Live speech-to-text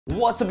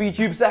What's up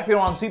YouTube, Saf here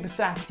on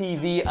SuperSaf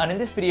TV, and in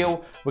this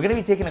video we're going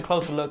to be taking a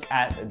closer look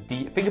at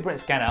the fingerprint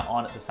scanner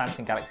on the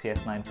Samsung Galaxy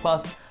S9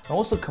 Plus and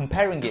also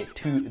comparing it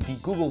to the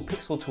Google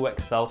Pixel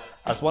 2 XL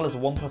as well as the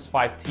OnePlus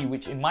 5T,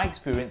 which in my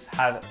experience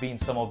have been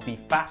some of the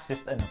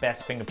fastest and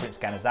best fingerprint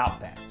scanners out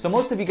there. So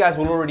most of you guys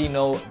will already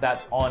know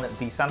that on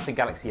the Samsung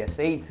Galaxy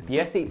S8, the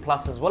S8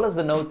 Plus as well as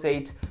the Note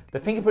 8, the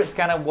fingerprint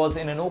scanner was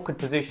in an awkward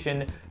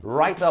position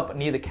right up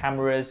near the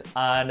cameras,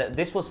 and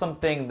this was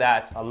something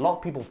that a lot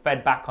of people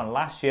fed back on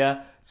last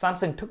year.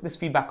 Samsung took this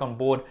feedback on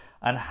board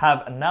and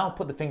have now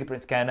put the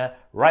fingerprint scanner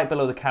right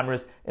below the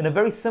cameras in a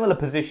very similar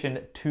position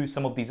to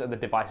some of these other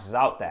devices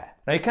out there.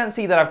 Now you can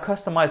see that I've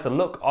customized the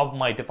look of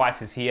my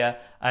devices here,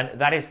 and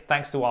that is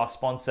thanks to our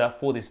sponsor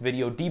for this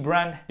video,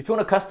 Dbrand. If you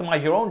want to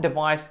customize your own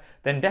device,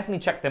 then definitely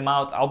check them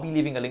out. I'll be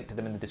leaving a link to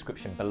them in the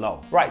description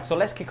below. Right, so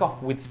let's kick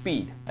off with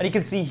speed. And you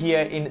can see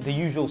here in the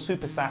usual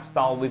SuperSaf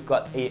style, we've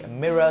got a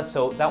mirror,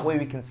 so that way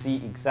we can see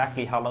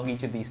exactly how long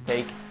each of these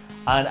take.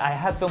 And I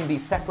have filmed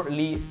these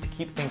separately to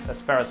keep things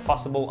as fair as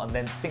possible and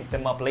then sync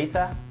them up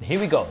later. Here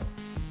we go.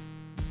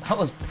 That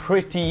was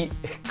pretty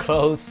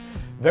close,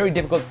 very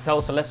difficult to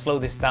tell, so let's slow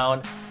this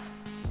down.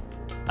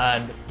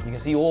 And you can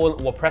see all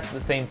were pressed at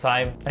the same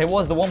time. And it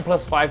was the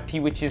OnePlus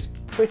 5T, which is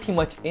pretty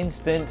much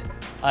instant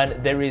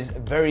and there is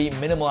very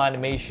minimal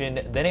animation.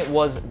 Then it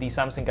was the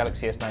Samsung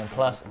Galaxy S9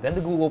 Plus, then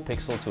the Google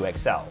Pixel 2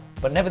 XL.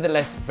 But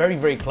nevertheless, very,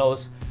 very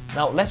close.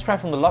 Now let's try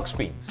from the lock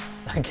screens.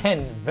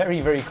 Again, very,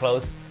 very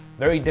close.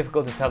 Very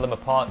difficult to tell them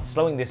apart.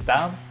 Slowing this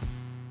down.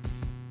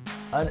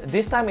 And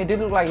this time it did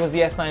look like it was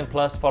the S9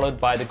 Plus followed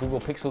by the Google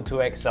Pixel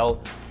 2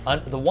 XL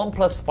and the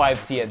OnePlus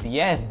 5T at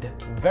the end.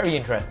 Very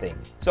interesting.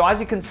 So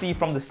as you can see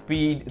from the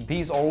speed,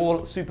 these are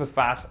all super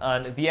fast,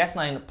 and the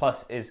S9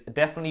 Plus is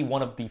definitely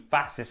one of the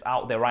fastest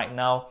out there right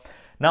now.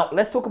 Now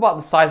let's talk about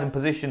the size and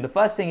position. The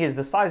first thing is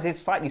the size is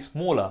slightly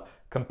smaller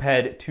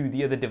compared to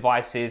the other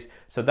devices,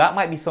 so that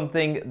might be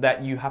something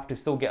that you have to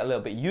still get a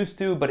little bit used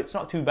to, but it's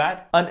not too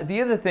bad. And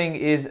the other thing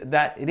is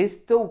that it is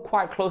still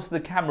quite close to the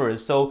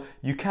cameras, so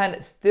you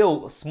can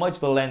still smudge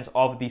the lens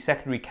of the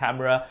secondary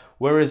camera,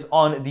 whereas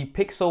on the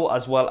Pixel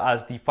as well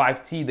as the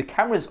 5T, the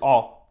cameras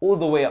are all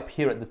the way up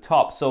here at the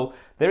top, so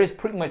there is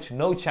pretty much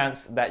no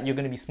chance that you're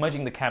going to be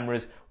smudging the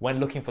cameras when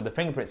looking for the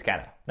fingerprint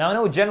scanner. Now I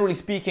know generally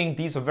speaking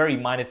these are very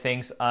minor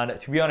things, and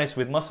to be honest,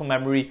 with muscle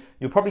memory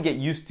you'll probably get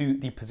used to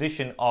the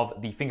position of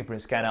the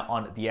fingerprint scanner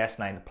on the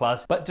S9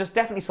 Plus, but just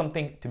definitely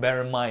something to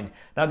bear in mind.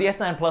 Now the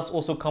S9 Plus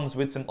also comes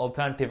with some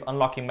alternative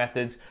unlocking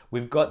methods.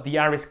 We've got the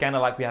iris scanner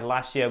like we had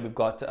last year, we've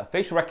got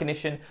facial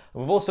recognition, and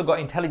we've also got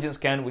intelligent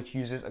scan, which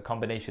uses a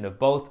combination of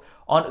both.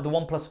 On the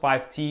OnePlus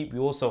 5T we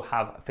also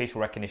have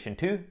facial recognition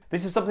too.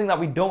 This is something that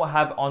we don't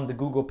have on the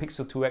Google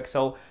Pixel 2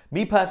 XL.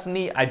 Me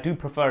personally, I do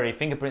prefer a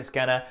fingerprint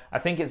scanner. I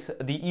think it's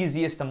the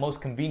easiest and most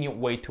convenient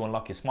way to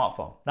unlock your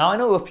smartphone. Now I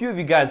know a few of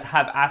you guys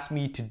have asked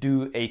me to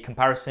do a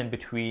comparison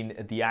between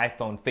the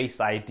iPhone Face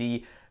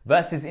ID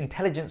versus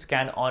intelligent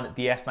scan on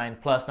the S9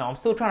 Plus. Now I'm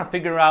still trying to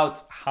figure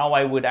out how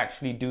I would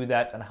actually do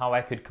that and how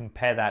I could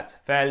compare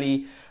that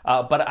fairly,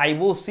 but I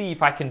will see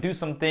if I can do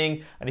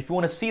something. And if you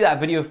want to see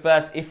that video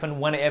first, if and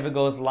when it ever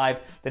goes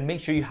live, then make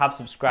sure you have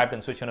subscribed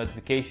and switch on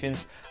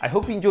notifications. I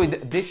hope you enjoyed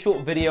this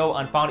short video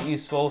and found it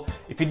useful.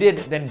 If you did,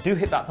 then do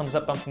hit that thumbs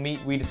up button for me,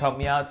 really just help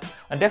me out.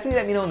 And definitely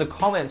let me know in the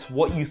comments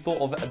what you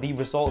thought of the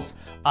results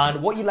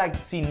and what you'd like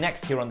to see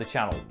next here on the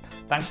channel.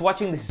 Thanks for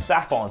watching. This is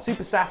Saf on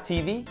SuperSaf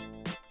TV.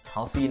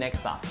 I'll see you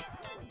next time.